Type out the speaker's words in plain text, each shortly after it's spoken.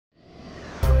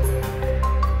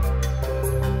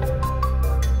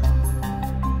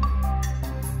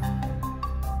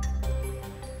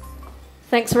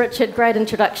Thanks, Richard. Great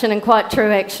introduction, and quite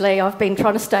true, actually. I've been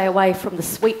trying to stay away from the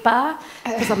sweet bar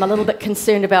because I'm a little bit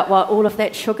concerned about what all of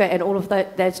that sugar and all of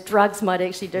those drugs might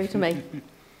actually do to me.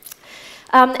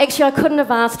 Actually, I couldn't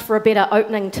have asked for a better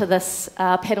opening to this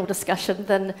panel discussion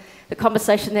than the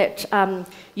conversation that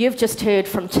you've just heard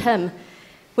from Tim,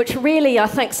 which really, I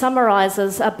think,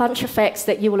 summarises a bunch of facts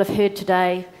that you will have heard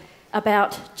today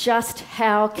about just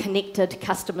how connected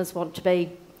customers want to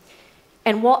be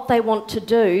and what they want to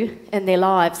do in their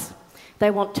lives.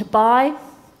 They want to buy,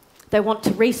 they want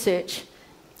to research,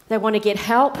 they want to get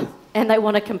help, and they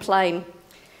want to complain.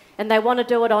 And they want to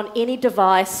do it on any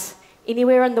device,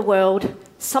 anywhere in the world,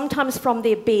 sometimes from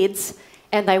their beds,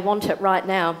 and they want it right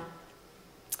now.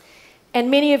 And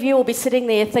many of you will be sitting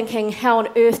there thinking, how on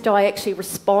earth do I actually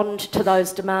respond to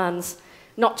those demands?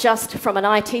 Not just from an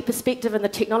IT perspective in the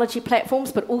technology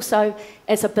platforms, but also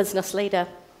as a business leader.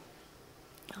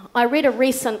 I read a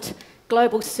recent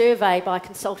global survey by a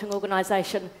consulting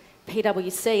organisation,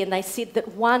 PwC, and they said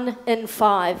that 1 in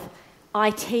 5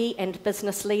 IT and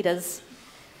business leaders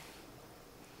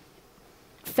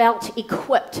felt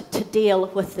equipped to deal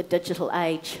with the digital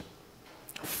age.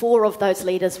 4 of those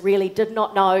leaders really did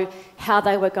not know how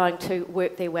they were going to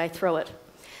work their way through it.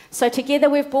 So together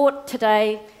we've brought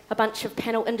today a bunch of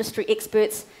panel industry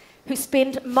experts who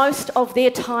spend most of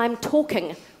their time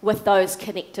talking with those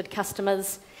connected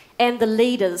customers and the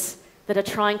leaders that are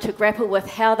trying to grapple with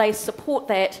how they support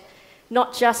that,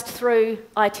 not just through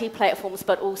IT platforms,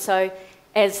 but also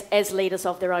as leaders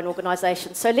of their own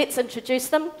organisations. So let's introduce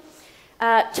them.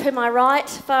 To my right,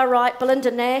 far right,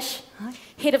 Belinda Nash, Hi.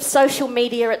 Head of Social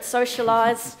Media at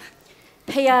Socialise,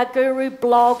 PR guru,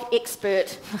 blog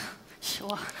expert.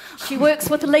 Sure. She works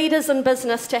with leaders in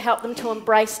business to help them to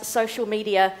embrace social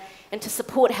media and to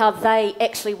support how they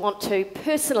actually want to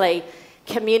personally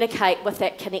communicate with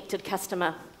that connected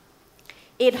customer.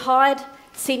 Ed Hyde,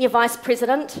 Senior Vice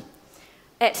President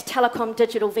at Telecom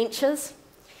Digital Ventures.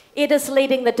 Ed is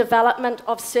leading the development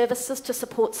of services to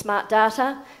support smart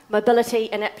data,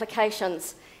 mobility and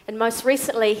applications. And most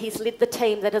recently, he's led the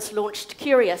team that has launched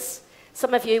Curious.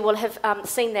 Some of you will have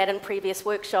seen that in previous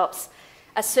workshops.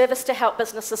 A service to help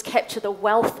businesses capture the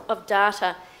wealth of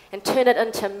data and turn it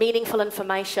into meaningful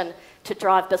information to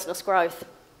drive business growth.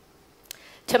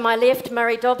 To my left,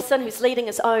 Murray Dobson, who's leading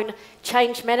his own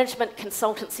change management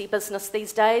consultancy business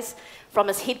these days from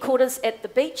his headquarters at the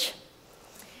beach.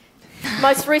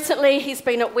 Most recently, he's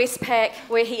been at Westpac,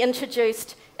 where he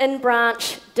introduced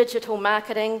in-branch digital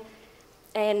marketing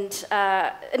and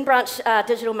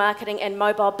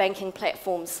mobile banking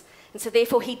platforms. And so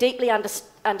therefore, he deeply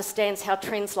understands how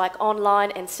trends like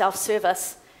online and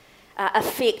self-service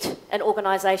affect an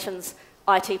organisation's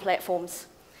IT platforms.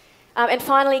 And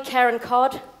finally, Karen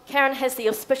Codd. Karen has the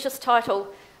auspicious title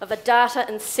of a data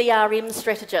and CRM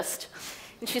strategist.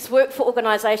 And she's worked for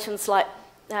organisations like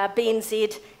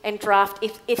BNZ and Draft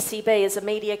FCB as a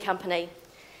media company.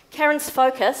 Karen's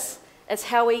focus is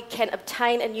how we can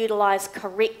obtain and utilise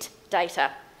correct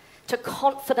data to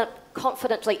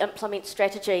confidently implement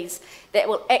strategies that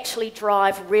will actually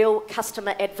drive real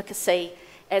customer advocacy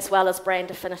as well as brand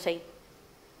affinity.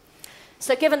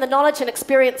 So given the knowledge and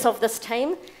experience of this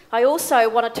team, I also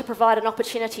wanted to provide an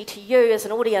opportunity to you as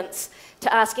an audience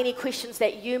to ask any questions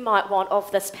that you might want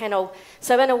of this panel.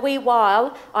 So in a wee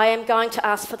while, I am going to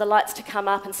ask for the lights to come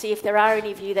up and see if there are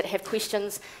any of you that have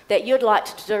questions that you'd like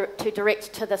to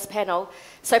direct to this panel.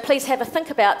 So please have a think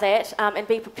about that and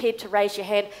be prepared to raise your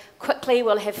hand quickly.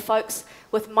 We'll have folks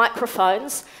with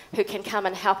microphones who can come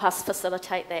and help us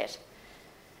facilitate that.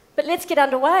 But let's get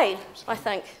underway, I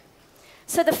think.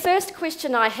 So the first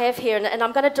question I have here, and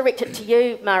I'm going to direct it to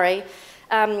you, Murray,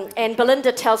 and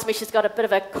Belinda tells me she's got a bit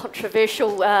of a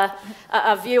controversial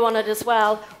view on it as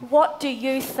well. What do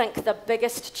you think the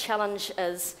biggest challenge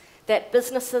is that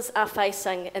businesses are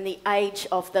facing in the age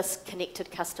of this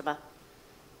connected customer?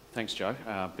 Thanks, Jo,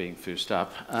 being first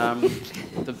up.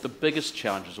 The biggest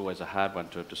challenge is always a hard one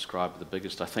to describe. The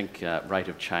biggest, I think, rate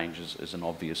of change is an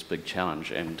obvious big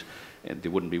challenge, and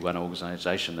there wouldn't be one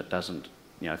organisation that doesn't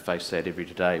face that every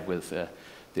day with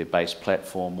their base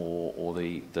platform or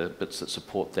the bits that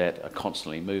support that are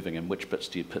constantly moving, and which bits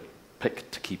do you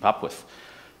pick to keep up with?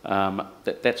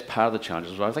 That's part of the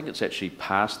challenges. I think it's actually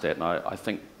past that, and I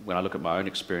think when I look at my own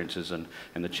experiences and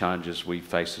the challenges we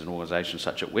face as an organisation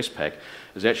such at Westpac,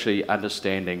 is actually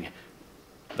understanding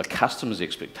the customer's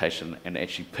expectation and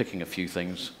actually picking a few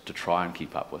things to try and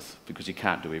keep up with, because you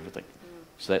can't do everything.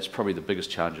 So that's probably the biggest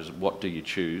challenge, is what do you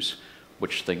choose?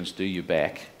 Which things do you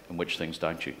back and which things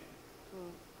don't you?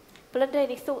 Belinda,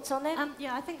 any thoughts on that?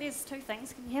 Yeah, I think there's two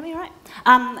things. Can you hear me right?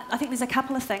 I think there's a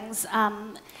couple of things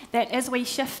that as we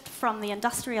shift from the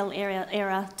industrial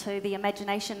era to the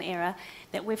imagination era,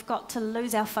 that we've got to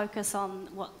lose our focus on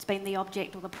what's been the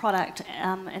object or the product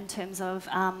in terms of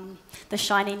the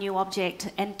shiny new object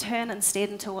and turn instead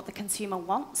into what the consumer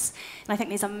wants. And I think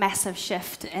there's a massive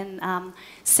shift in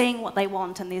seeing what they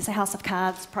want, and there's a House of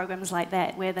Cards programs like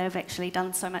that where they've actually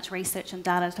done so much research and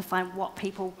data to find what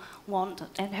people want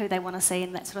and who they want to see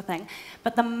and that sort of thing.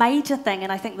 But the major thing,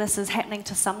 and I think this is happening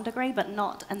to some degree but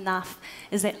not enough,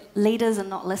 is that leaders are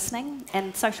not listening,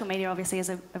 and social media obviously is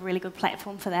a really good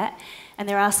platform for that. And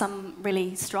there are some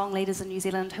really strong leaders in New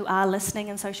Zealand who are listening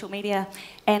in social media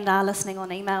and are listening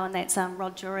on email, and that's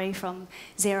Rod Jury from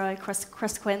Xero,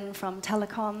 Chris Quinn from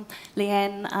Telecom,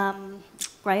 Leanne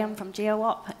Graham from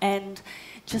GeoOp, and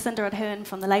Jacinda Ardern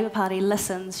from the Labour Party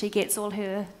listens. She gets all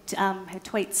her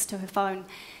tweets to her phone.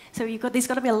 So there's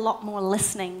got to be a lot more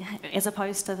listening as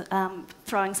opposed to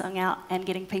throwing something out and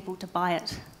getting people to buy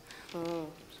it. Mm.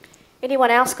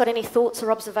 Anyone else got any thoughts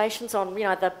or observations on, you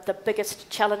know, the biggest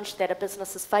challenge that a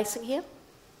business is facing here?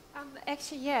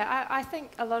 Actually, yeah, I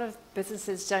think a lot of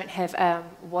businesses don't have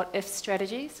what-if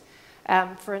strategies.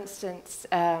 For instance,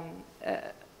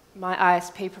 my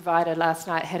ISP provider last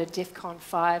night had a DEFCON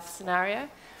 5 scenario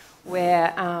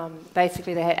where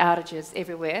basically they had outages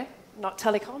everywhere. Not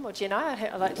Telecom or Gen-i,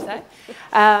 I like to say.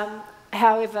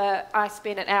 However, I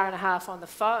spent an hour and a half on the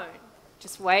phone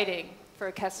just waiting for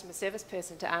a customer service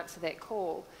person to answer that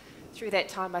call. Through that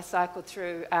time, I cycled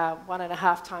through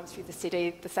 1.5 times through the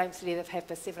city, the same city they've had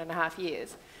for 7.5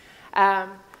 years,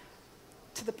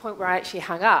 to the point where I actually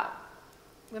hung up.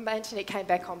 When my internet came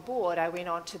back on board, I went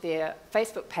onto their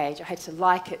Facebook page. I had to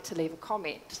like it to leave a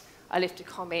comment. I left a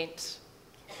comment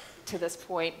to this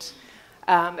point.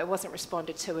 It wasn't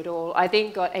responded to at all. I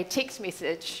then got a text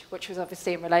message, which was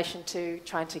obviously in relation to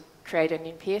trying to create an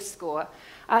NPS score,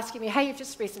 asking me, hey, you've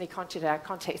just recently contacted our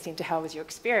contact centre, how was your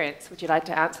experience? Would you like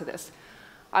to answer this?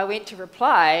 I went to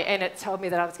reply, and it told me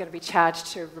that I was going to be charged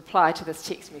to reply to this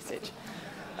text message.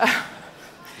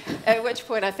 At which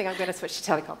point I think I'm going to switch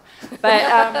to Telecom.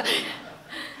 But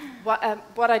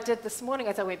what I did this morning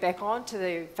is I went back onto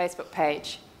the Facebook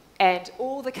page, and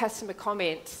all the customer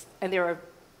comments, and there are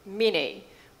many,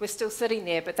 were still sitting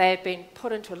there, but they had been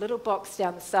put into a little box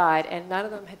down the side, and none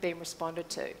of them had been responded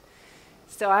to.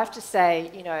 So I have to say,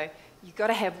 you know, you've got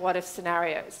to have what-if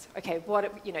scenarios. Okay,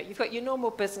 you've got your normal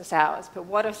business hours, but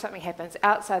what if something happens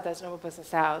outside those normal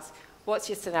business hours? What's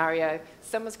your scenario?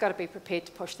 Someone's got to be prepared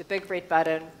to push the big red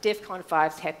button. DEFCON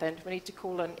 5's happened. We need to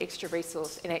call in extra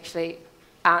resource and actually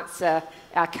answer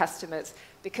our customers,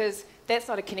 because that's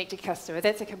not a connected customer.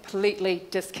 That's a completely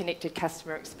disconnected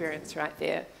customer experience right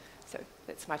there. So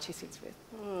that's my 2 cents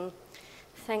worth. Mm.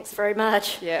 Thanks very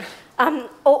much. Yeah.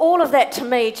 All of that to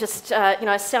me just you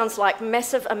know, sounds like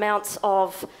massive amounts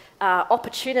of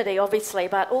opportunity, obviously,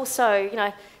 but also, you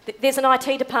know, there's an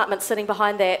IT department sitting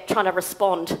behind that trying to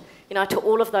respond, you know, to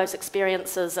all of those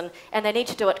experiences, and they need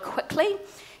to do it quickly,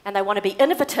 and they want to be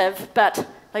innovative, but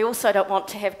they also don't want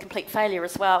to have complete failure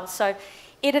as well. So,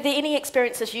 Ed, are there any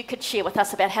experiences you could share with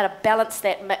us about how to balance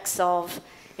that mix of,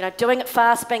 you know, doing it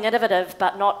fast, being innovative,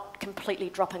 but not completely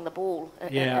dropping the ball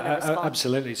in a response?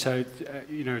 Absolutely. So,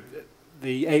 you know,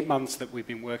 the 8 months that we've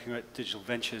been working at Digital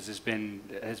Ventures has been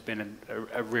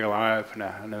a real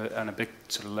eye-opener and a big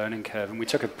sort of learning curve. And we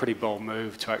took a pretty bold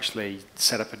move to actually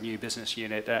set up a new business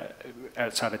unit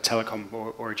outside of telecom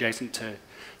or adjacent to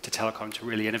telecom to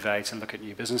really innovate and look at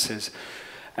new businesses.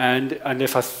 And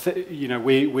if you know,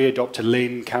 we adopt a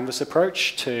lean canvas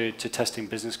approach to testing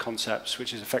business concepts,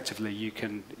 which is effectively you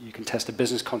can test a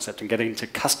business concept and get into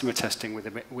customer testing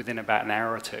within about an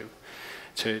hour or two,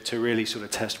 to really sort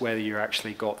of test whether you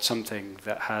actually got something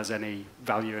that has any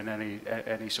value and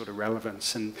any sort of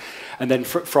relevance, and then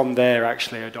from there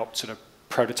actually adopt sort of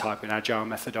prototype and agile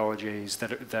methodologies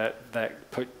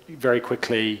that very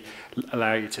quickly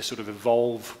allow you to sort of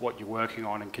evolve what you're working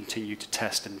on and continue to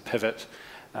test and pivot.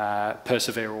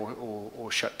 Persevere or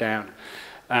shut down.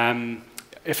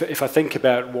 If I think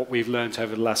about what we've learned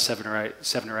over the last 7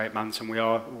 or 8 months, and we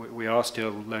are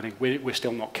still learning, we're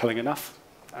still not killing enough.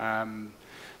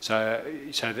 So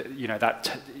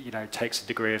that, you know, takes a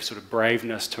degree of sort of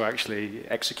braveness to actually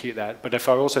execute that. But if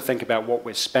I also think about what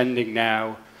we're spending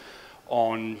now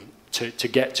on to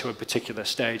get to a particular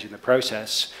stage in the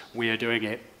process, we are doing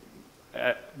it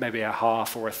at maybe a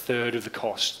half or a third of the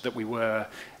cost that we were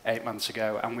 8 months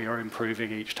ago, and we are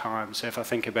improving each time. So if I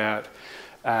think about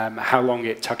how long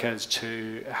it took us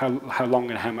to, how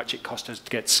long and how much it cost us to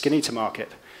get Skinny to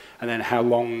market, and then how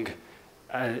long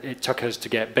it took us to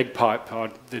get Big Pipe,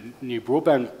 the new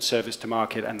broadband service, to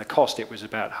market, and the cost, it was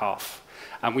about half.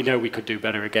 And we know we could do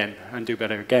better again and do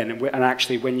better again. And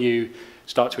actually, when you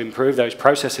start to improve those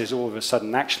processes, all of a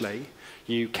sudden, actually,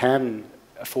 you can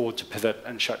afford to pivot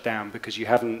and shut down because you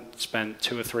haven't spent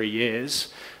 2 or 3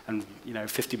 years and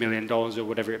 $50 million or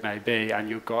whatever it may be, and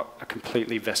you've got a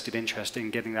completely vested interest in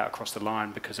getting that across the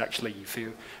line because actually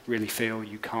you really feel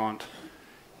you can't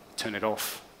turn it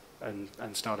off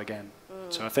and start again.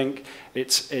 So I think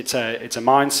it's a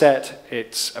mindset,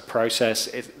 it's a process,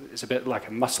 it's a bit like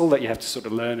a muscle that you have to sort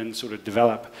of learn and sort of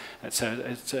develop. It's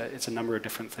a number of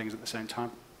different things at the same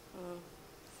time.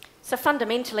 So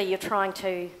fundamentally, you're trying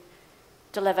to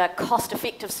deliver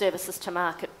cost-effective services to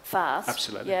market fast.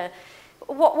 Absolutely. Yeah.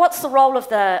 What's the role of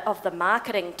the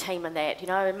marketing team in that?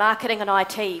 Marketing and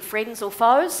IT, friends or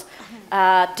foes,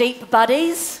 deep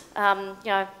buddies.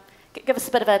 Give us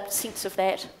a bit of a sense of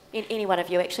that. Any one of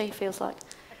you actually feels like.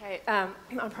 Okay,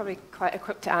 I'm probably quite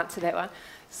equipped to answer that one.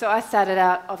 So I started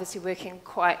out obviously working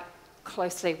quite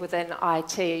closely within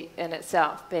IT in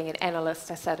itself, being an analyst.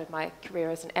 I started my career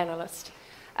as an analyst.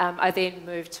 I then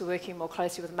moved to working more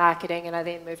closely with marketing, and I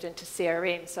then moved into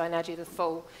CRM, so I now do the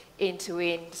full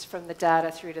end-to-end from the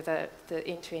data through to the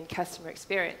end-to-end customer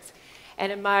experience.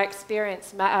 And in my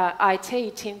experience,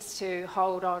 IT tends to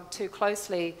hold on too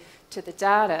closely to the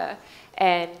data,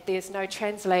 and there's no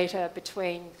translator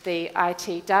between the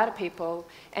IT data people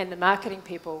and the marketing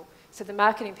people. So the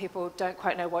marketing people don't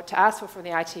quite know what to ask for from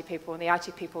the IT people, and the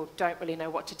IT people don't really know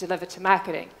what to deliver to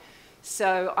marketing.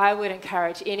 So I would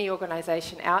encourage any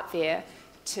organisation out there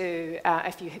to,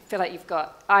 if you feel like you've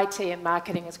got IT and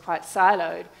marketing is quite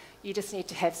siloed, you just need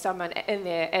to have someone in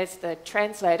there as the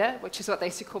translator, which is what they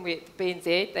used to call me at the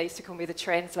BNZ. They used to call me the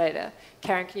translator.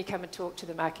 Karen, can you come and talk to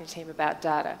the marketing team about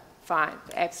data? Fine,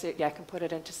 absolutely, I can put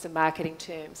it into some marketing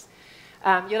terms.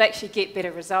 You'll actually get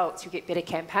better results, you'll get better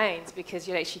campaigns because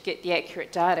you'll actually get the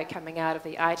accurate data coming out of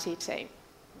the IT team.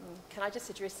 Can I just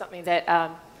address something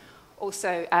that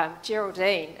also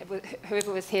Geraldine,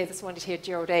 whoever was here this morning to hear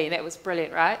Geraldine, that was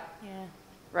brilliant, right? Yeah.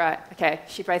 Right, okay,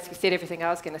 she basically said everything I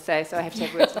was going to say, so I have to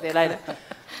have words with her later.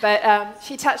 But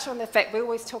she touched on the fact we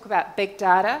always talk about big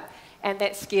data, and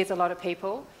that scares a lot of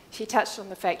people. She touched on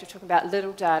the fact of talking about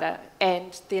little data,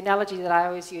 and the analogy that I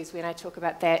always use when I talk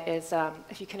about that is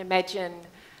if you can imagine,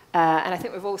 and I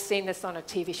think we've all seen this on a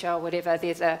TV show or whatever,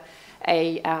 there's a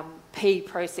pea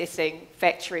processing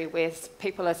factory where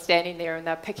people are standing there and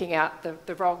they're picking out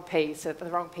the wrong peas, so the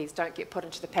wrong peas don't get put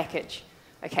into the package.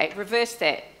 Okay, reverse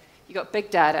that. You've got big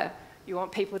data. You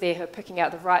want people there who are picking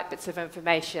out the right bits of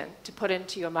information to put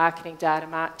into your marketing data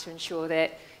mart to ensure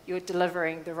that you're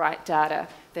delivering the right data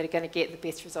that are going to get the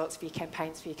best results for your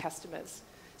campaigns for your customers.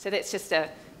 So that's just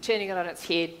turning it on its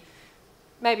head.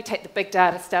 Maybe take the big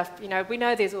data stuff. We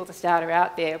know there's all this data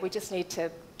out there. We just need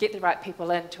to get the right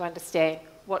people in to understand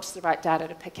what's the right data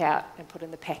to pick out and put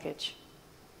in the package,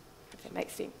 if that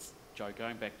makes sense. Joe,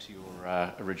 going back to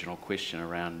your original question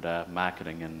around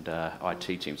marketing and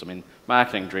IT teams, I mean,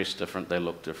 marketing dress different, they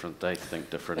look different, they think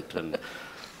different, and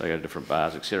they go to different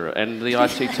bars, etc. And the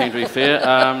IT team, to be fair,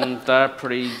 they're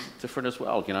pretty different as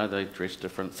well. They dress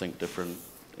different, think different,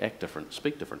 act different,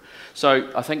 speak different. So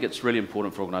I think it's really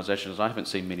important for organisations, I haven't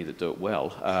seen many that do it well,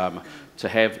 to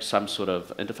have some sort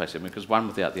of interface. Because one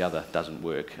without the other doesn't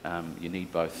work. You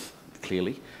need both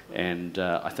clearly, and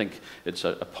I think it's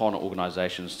upon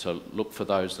organisations to look for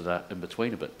those that are in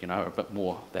between a bit, a bit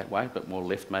more that way, a bit more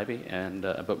left maybe, and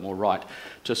a bit more right,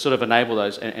 to sort of enable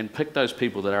those and pick those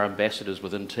people that are ambassadors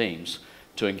within teams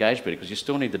to engage better, because you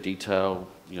still need the detail,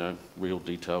 real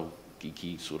detail,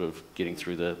 geeky sort of getting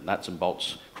through the nuts and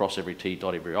bolts, cross every T,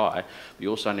 dot every I. But you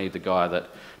also need the guy that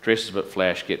dresses a bit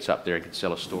flash, gets up there and can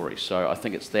sell a story. So I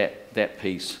think it's that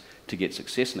piece to get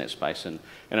success in that space. And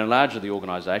enlarge the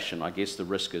organisation, I guess the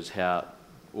risk is how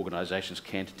organisations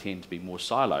can tend to be more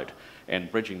siloed, and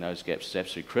bridging those gaps is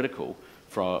absolutely critical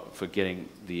for getting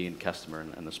the end customer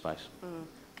in the space.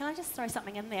 Can I just throw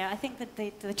something in there? I think that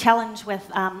the challenge with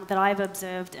that I've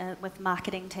observed with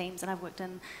marketing teams, and I've worked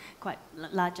in quite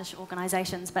largish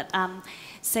organisations, but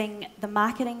seeing the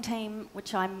marketing team,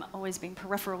 which I'm always been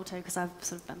peripheral to because I've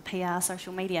sort of been PR,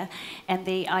 social media, and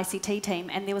the ICT team,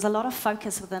 and there was a lot of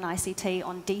focus within ICT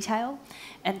on detail,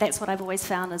 and that's what I've always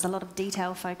found is a lot of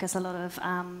detail focus, a lot of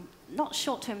not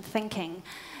short-term thinking,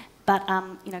 but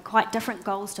quite different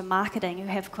goals to marketing, who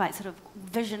have quite sort of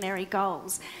visionary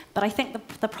goals. But I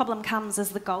think the problem comes as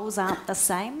the goals aren't the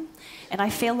same, and I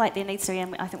feel like there needs to be,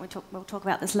 and I think we'll talk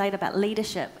about this later, about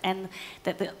leadership, and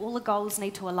that all the goals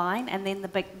need to align, and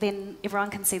then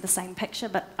everyone can see the same picture.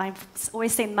 But I've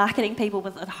always seen marketing people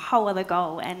with a whole other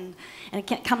goal, and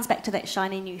it comes back to that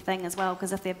shiny new thing as well,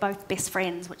 because if they're both best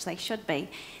friends, which they should be,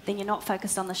 then you're not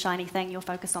focused on the shiny thing, you're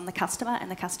focused on the customer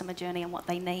and the customer journey and what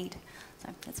they need. So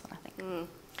that's what I think.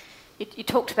 You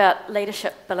talked about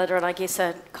leadership, Belinda, and I guess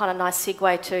a kind of nice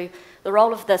segue to the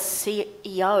role of the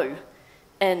CEO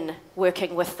in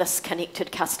working with this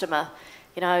connected customer.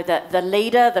 The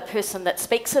leader, the person that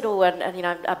speaks it all, and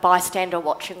a bystander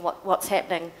watching what's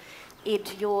happening.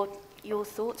 Ed, your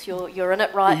thoughts? You're in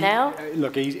it right now.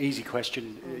 Look, easy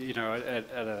question. At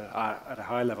a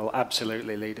high level,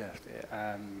 absolutely leader.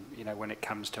 When it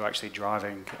comes to actually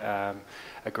driving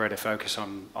a greater focus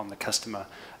on the customer.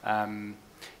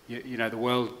 The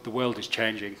world is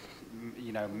changing.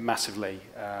 Massively.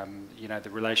 The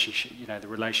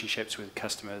relationships with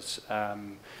customers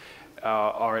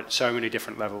are at so many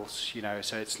different levels.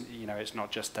 So it's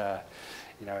not just for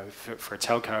a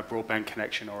telco, a broadband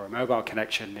connection or a mobile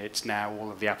connection, it's now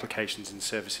all of the applications and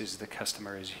services the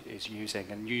customer is using.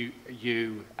 And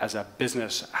you as a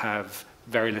business have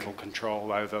very little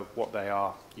control over what they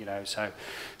are.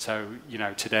 So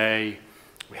today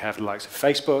we have the likes of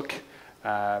Facebook,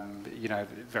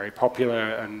 very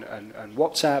popular, and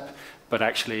WhatsApp, but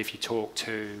actually if you talk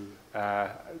to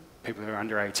people who are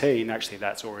under 18, actually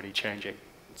that's already changing.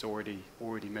 It's already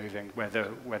moving, whether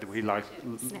we like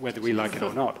it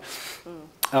or not,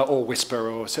 or Whisper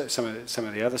or some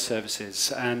of the other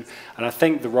services. And I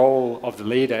think the role of the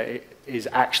leader is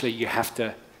actually you have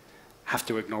to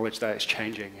acknowledge that it's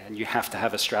changing, and you have to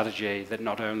have a strategy that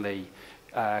not only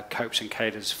copes and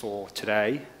caters for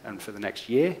today and for the next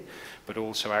year, but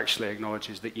also actually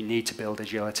acknowledges that you need to build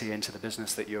agility into the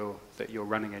business that you're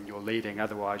running and you're leading.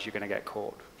 Otherwise, you're going to get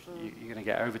caught. You're going to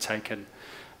get overtaken.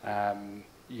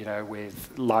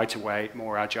 With lighter weight,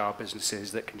 more agile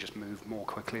businesses that can just move more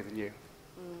quickly than you.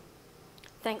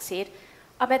 Thanks, Ed.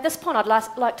 At this point, I'd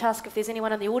like to ask if there's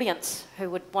anyone in the audience who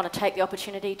would want to take the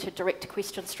opportunity to direct a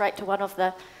question straight to one of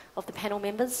the panel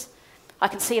members. I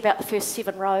can see about the first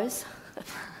 7 rows.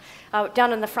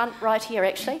 Down in the front, right here,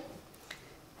 actually.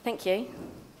 Thank you.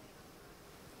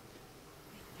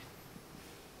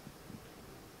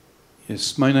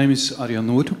 Yes, my name is Arjan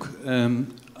Noordhoek.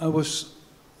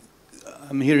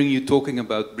 I'm hearing you talking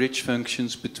about bridge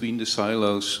functions between the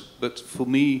silos, but for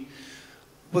me,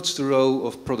 what's the role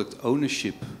of product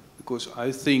ownership? Because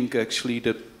I think actually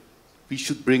that we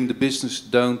should bring the business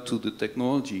down to the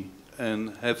technology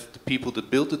and have the people that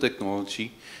build the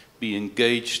technology be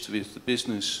engaged with the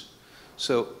business.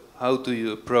 So how do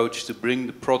you approach to bring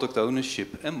the product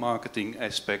ownership and marketing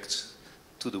aspects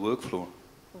to the work floor?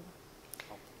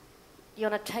 You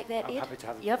want to take that, Ed? I'm happy to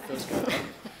have Yep. the first go.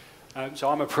 So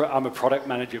I'm a product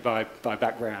manager by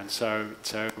background, so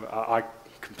I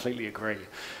completely agree.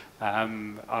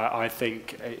 I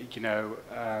think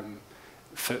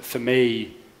for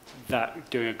me, that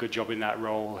doing a good job in that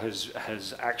role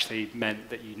has actually meant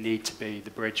that you need to be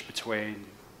the bridge between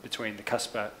the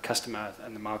customer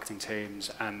and the marketing teams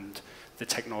and the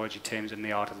technology teams in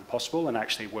the art of the possible, and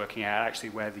actually working out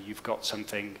whether you've got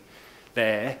something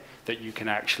there that you can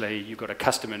you've got a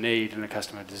customer need and a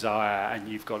customer desire, and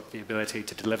you've got the ability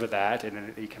to deliver that in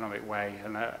an economic way.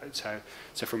 And so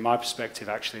from my perspective,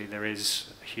 actually, there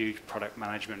is a huge product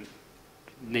management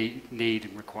need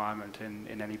and requirement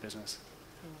in any business.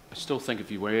 I still think if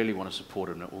you really want to support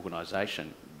an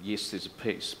organisation, yes, there's a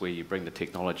piece where you bring the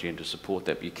technology in to support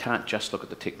that, but you can't just look at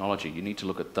the technology. You need to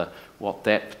look at what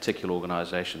that particular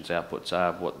organisation's outputs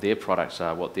are, what their products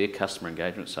are, what their customer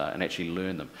engagements are, and actually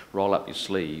learn them. Roll up your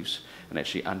sleeves and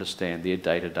actually understand their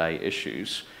day-to-day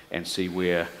issues and see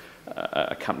where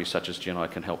a company such as Gen-i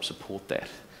can help support that.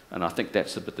 And I think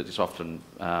that's the bit that is often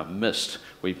missed.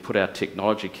 We put our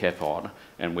technology cap on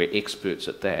and we're experts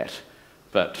at that,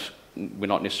 but we're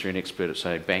not necessarily an expert at,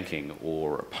 say, banking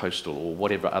or postal or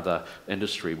whatever other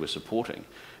industry we're supporting.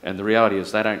 And the reality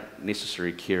is they don't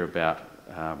necessarily care about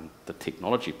the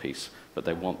technology piece, but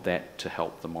they want that to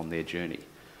help them on their journey.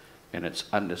 And it's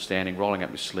understanding, rolling up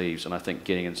your sleeves, and I think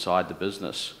getting inside the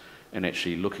business and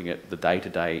actually looking at the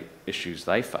day-to-day issues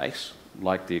they face,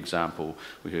 like the example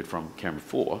we heard from Cameron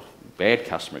before, bad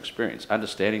customer experience,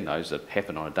 understanding those that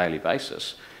happen on a daily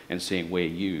basis and seeing where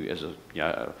you as a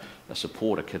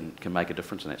supporter can make a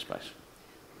difference in that space.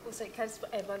 Also, can I just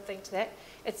add one thing to that?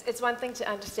 It's one thing to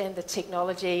understand the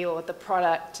technology or the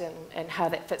product and how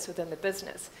that fits within the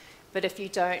business, But if you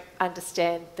don't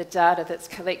understand the data that's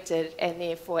collected and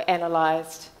therefore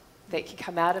analysed that can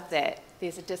come out of that,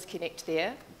 there's a disconnect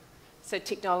there. So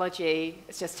technology,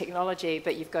 it's just technology,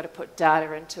 but you've got to put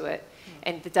data into it.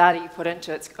 And the data you put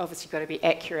into it's obviously got to be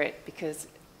accurate, because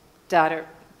bad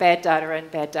data in,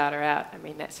 bad data out. I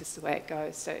mean, that's just the way it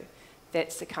goes. So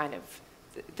that's the kind of,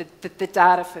 the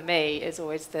data for me is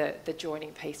always the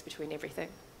joining piece between everything.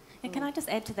 And can I just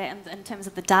add to that in terms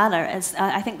of the data, is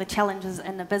I think the challenges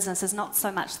in the business is not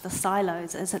so much the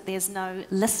silos, is that there's no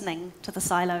listening to the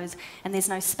silos and there's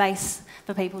no space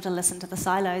for people to listen to the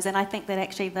silos. And I think that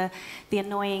actually the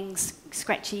annoying,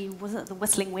 scratchy, was it the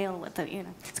whistling wheel, with the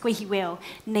squeaky wheel,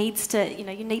 needs to,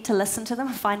 you need to listen to them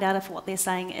and find out if what they're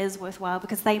saying is worthwhile,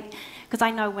 because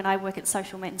I know when I work at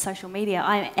social media,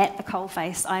 I'm at the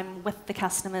coalface, I'm with the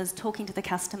customers, talking to the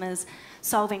customers,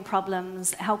 solving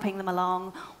problems, helping them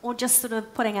along, or just sort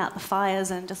of putting out the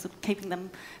fires and just sort of keeping them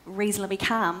reasonably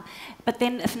calm. But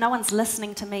then if no one's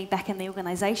listening to me back in the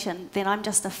organisation, then I'm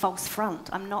just a false front.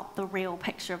 I'm not the real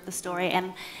picture of the story.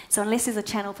 And so unless there's a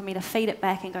channel for me to feed it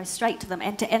back and go straight to them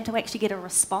and to actually get a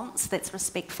response that's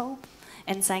respectful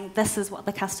and saying, this is what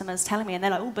the customer's telling me, and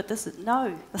they're like, oh, but this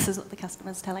is what the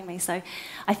customer's telling me. So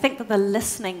I think that the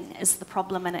listening is the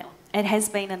problem, and it has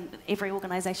been in every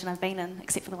organisation I've been in,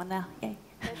 except for the one now. Yay.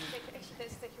 Actually,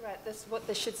 that's exactly right. What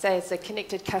this should say is a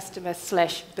connected customer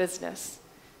 / business.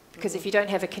 Because if you don't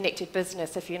have a connected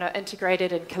business, if you're not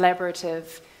integrated and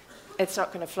collaborative, it's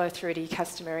not going to flow through to your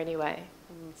customer anyway.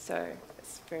 So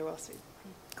it's very well said.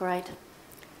 Great.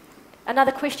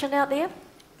 Another question out there?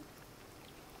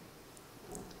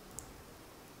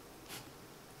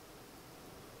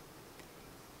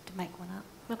 To make one up.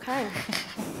 Okay.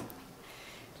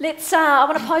 I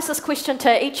want to pose this question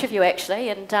to each of you actually,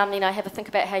 and have a think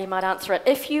about how you might answer it.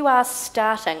 If you are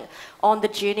starting on the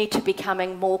journey to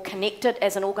becoming more connected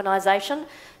as an organisation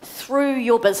through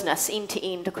your business, end to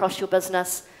end across your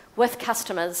business with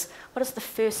customers, what is the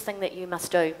first thing that you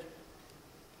must do?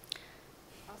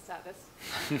 I'll start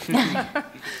this.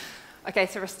 Okay,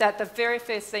 so the very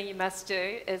first thing you must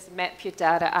do is map your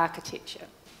data architecture.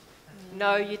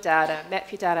 Know your data,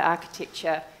 map your data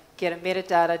architecture, get a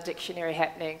metadata dictionary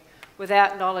happening.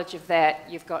 Without knowledge of that,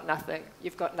 you've got nothing.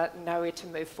 You've got nowhere to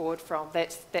move forward from.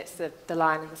 That's the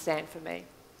line in the sand for me.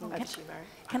 Okay. Over to you, Murray.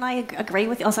 Can I agree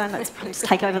with you? Also, let's just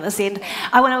take over this end.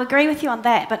 I want to agree with you on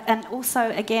that, and also,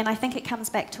 again, I think it comes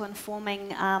back to informing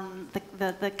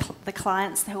the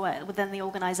clients who are within the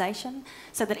organisation,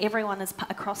 so that everyone is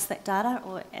across that data,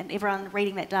 and everyone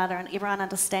reading that data, and everyone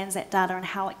understands that data and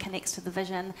how it connects to the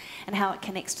vision and how it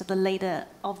connects to the leader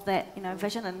of that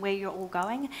vision and where you're all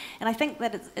going. And I think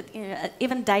that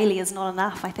even daily is not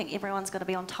enough. I think everyone's got to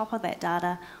be on top of that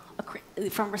data,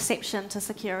 from reception to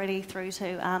security through to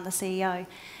the CEO,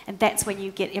 and that's when you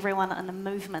get everyone in a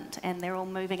movement and they're all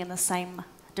moving in the same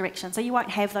direction. So you won't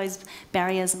have those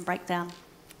barriers and breakdown.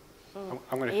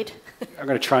 I'm going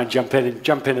to try and jump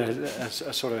in a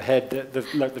sort of head.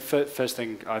 The first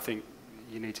thing I think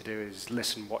you need to do is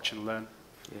listen, watch, and learn.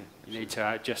 Yeah,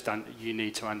 you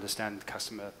need to understand the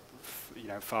customer,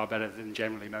 far better than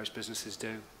generally most businesses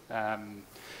do.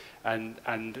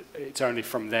 And it's only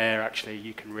from there actually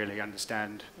you can really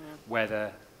understand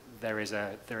whether there is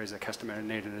a customer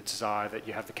need and a desire that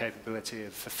you have the capability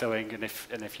of fulfilling, and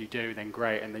if you do, then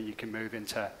great, and then you can move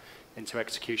into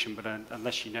execution. But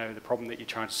unless you know the problem that you're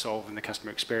trying to solve and the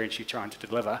customer experience you're trying to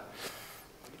deliver,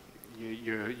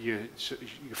 you're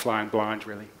flying blind,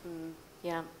 really.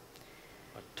 Yeah.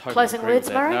 Totally Closing words,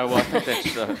 Murray? No, well, I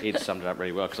think that's Ed summed it up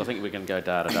really well, because I think we can go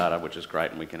data, which is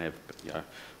great, and we can have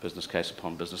business case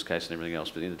upon business case and everything else.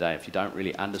 But at the end of the day, if you don't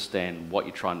really understand what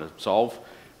you're trying to solve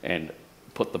and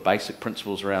put the basic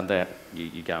principles around that,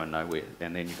 you're going nowhere.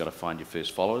 And then you've got to find your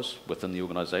first followers within the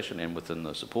organisation and within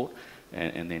the support,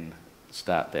 and then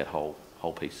start that whole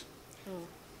piece.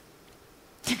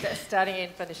 Starting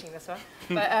and finishing this one.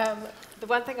 But the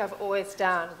one thing I've always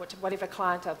done, whatever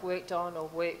client I've worked on or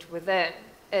worked within,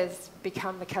 is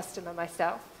become the customer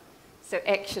myself. So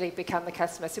actually become the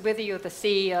customer. So whether you're the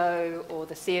CEO or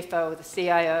the CFO or the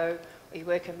CIO, or you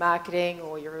work in marketing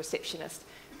or you're a receptionist,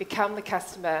 become the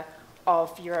customer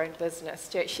of your own business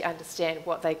to actually understand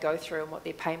what they go through and what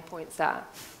their pain points are.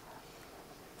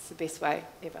 It's the best way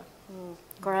ever.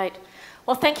 Great.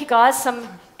 Well, thank you guys. Some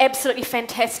absolutely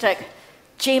fantastic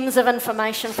gems of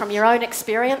information from your own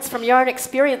experience,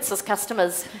 as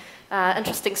customers.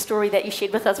 Interesting story that you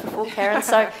shared with us before, Karen.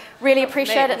 So really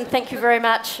appreciate it, and thank you very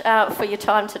much for your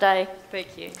time today.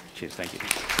 Thank you. Cheers, thank you.